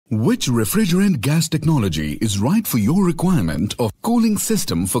Which refrigerant gas technology is right for your requirement of cooling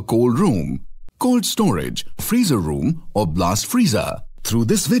system for cold room, cold storage, freezer room or blast freezer? Through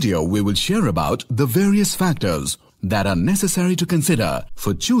this video, we will share about the various factors that are necessary to consider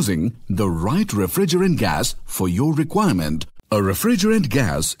for choosing the right refrigerant gas for your requirement. A refrigerant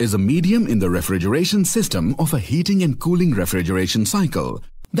gas is a medium in the refrigeration system of a heating and cooling refrigeration cycle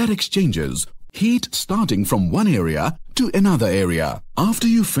that exchanges heat starting from one area to another area. After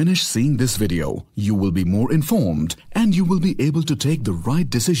you finish seeing this video, you will be more informed and you will be able to take the right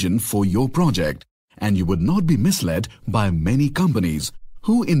decision for your project, and you would not be misled by many companies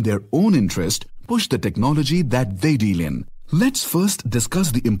who in their own interest push the technology that they deal in. Let's first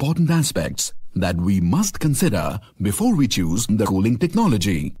discuss the important aspects that we must consider before we choose the cooling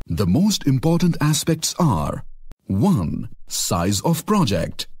technology. The most important aspects are: 1. Size of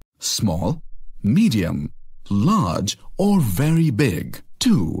project: small, medium, large or very big.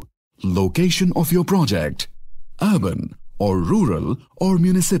 2. Location of your project: urban or rural or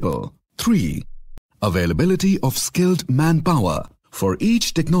municipal. 3. Availability of skilled manpower for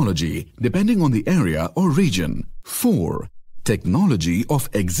each technology depending on the area or region. 4. Technology of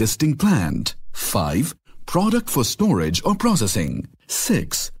existing plant. 5. Product for storage or processing.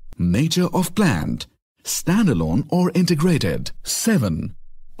 6. Nature of plant: standalone or integrated. 7.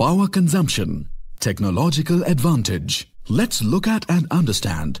 Power consumption, technological advantage. Let's look at and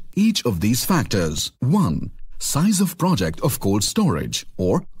understand each of these factors. 1. Size of project of cold storage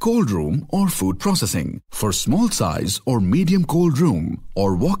or cold room or food processing. For small size or medium cold room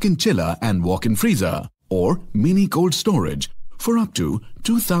or walk-in chiller and walk-in freezer or mini cold storage for up to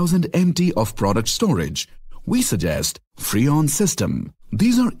 2000 MT of product storage, we suggest Freon system.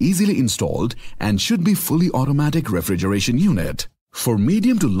 These are easily installed and should be fully automatic refrigeration unit. For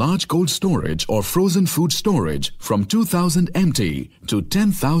medium to large cold storage or frozen food storage from 2000 MT to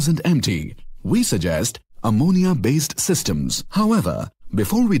 10,000 MT, we suggest ammonia-based systems. However,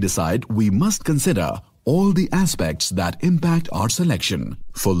 before we decide, we must consider all the aspects that impact our selection.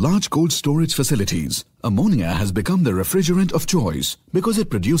 For large cold storage facilities, ammonia has become the refrigerant of choice because it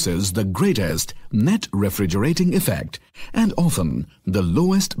produces the greatest net refrigerating effect and often the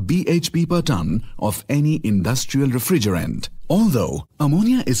lowest BHP per ton of any industrial refrigerant. Although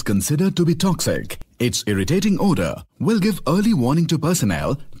ammonia is considered to be toxic, its irritating odor will give early warning to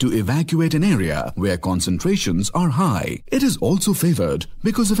personnel to evacuate an area where concentrations are high. It is also favored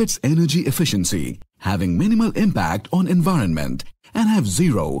because of its energy efficiency, having minimal impact on environment and have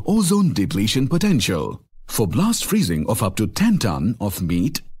zero ozone depletion potential. For blast freezing of up to 10 ton of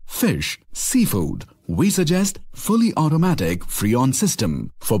meat, fish, seafood, we suggest fully automatic Freon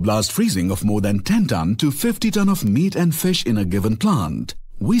system. For blast freezing of more than 10 ton to 50 ton of meat and fish in a given plant,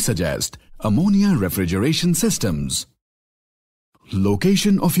 we suggest ammonia refrigeration systems.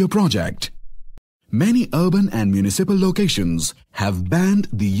 Location of your project: many urban and municipal locations have banned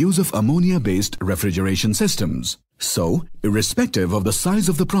the use of ammonia-based refrigeration systems. So, irrespective of the size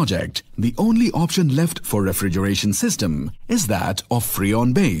of the project, the only option left for refrigeration system is that of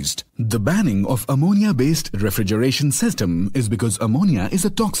Freon-based. The banning of ammonia-based refrigeration system is because ammonia is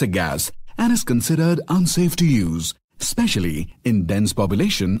a toxic gas and is considered unsafe to use, especially in dense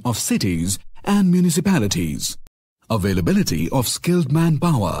population of cities and municipalities. Availability of skilled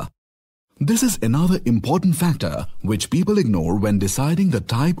manpower: this is another important factor which people ignore when deciding the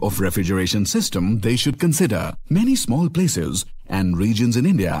type of refrigeration system they should consider. Many small places and regions in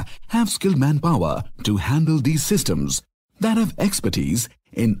India have skilled manpower to handle these systems that have expertise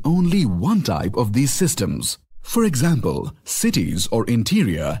in only one type of these systems. For example, cities or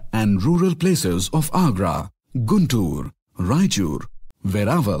interior and rural places of Agra, Guntur, Raichur,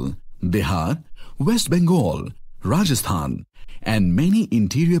 Veraval, Bihar, West Bengal, Rajasthan, and many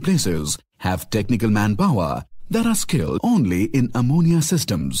interior places have technical manpower that are skilled only in ammonia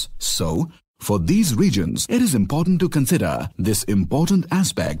systems. So, for these regions, it is important to consider this important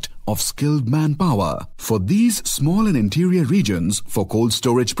aspect of skilled manpower. For these small and interior regions for cold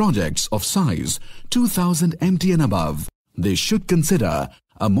storage projects of size 2000 MT and above, they should consider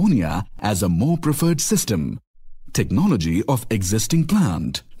ammonia as a more preferred system. Technology of existing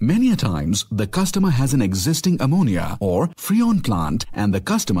plant: many a times the customer has an existing ammonia or Freon plant and the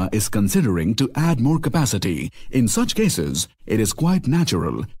customer is considering to add more capacity. In such cases, it is quite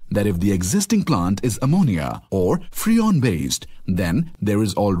natural that if the existing plant is ammonia or Freon based, then there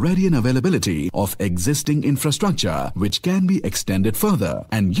is already an availability of existing infrastructure which can be extended further,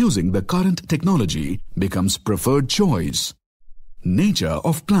 and using the current technology becomes preferred choice. Nature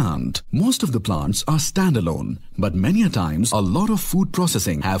of plant: most of the plants are standalone, but many a times a lot of food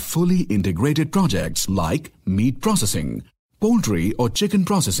processing have fully integrated projects like meat processing, poultry or chicken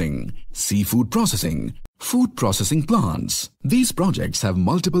processing, seafood processing, food processing plants. These projects have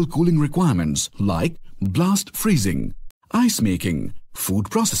multiple cooling requirements like blast freezing, ice making, food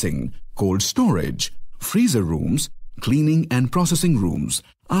processing, cold storage, freezer rooms, cleaning and processing rooms,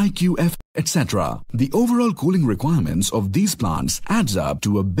 IQF, etc. The overall cooling requirements of these plants adds up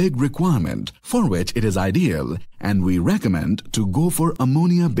to a big requirement for which it is ideal, and we recommend to go for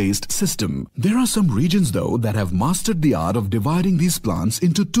ammonia-based system. There are some regions though that have mastered the art of dividing these plants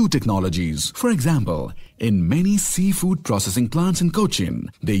into two technologies. For example, in many seafood processing plants in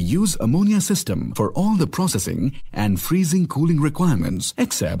Cochin, they use ammonia system for all the processing and freezing cooling requirements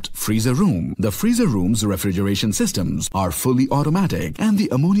except freezer room. The freezer room's refrigeration systems are fully automatic and the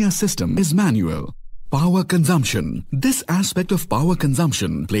ammonia system is manual. Power consumption. This aspect of power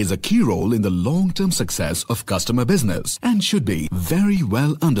consumption plays a key role in the long-term success of customer business and should be very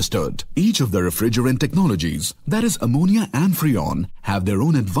well understood. Each of the refrigerant technologies, that is ammonia and Freon, have their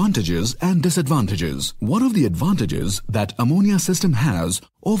own advantages and disadvantages. One of the advantages that ammonia system has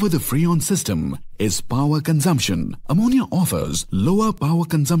over the Freon system is power consumption. Ammonia offers lower power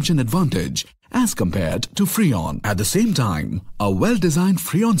consumption advantage as compared to Freon. At the same time, a well-designed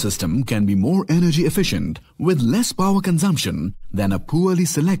Freon system can be more energy efficient with less power consumption than a poorly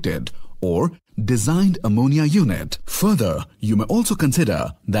selected or designed ammonia unit. Further, you may also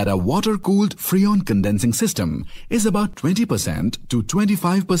consider that a water-cooled Freon condensing system is about 20% to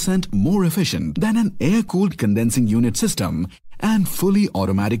 25% more efficient than an air-cooled condensing unit system and fully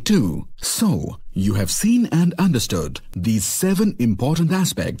automatic too. So, you have seen and understood these 7 important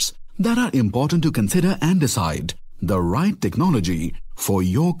aspects that are important to consider and decide the right technology for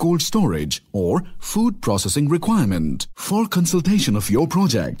your cold storage or food processing requirement. For consultation of your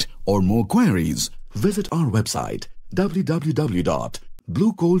project or more queries, visit our website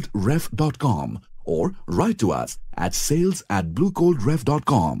www.bluecoldref.com or write to us at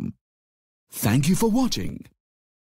sales@bluecoldref.com. Thank you for watching.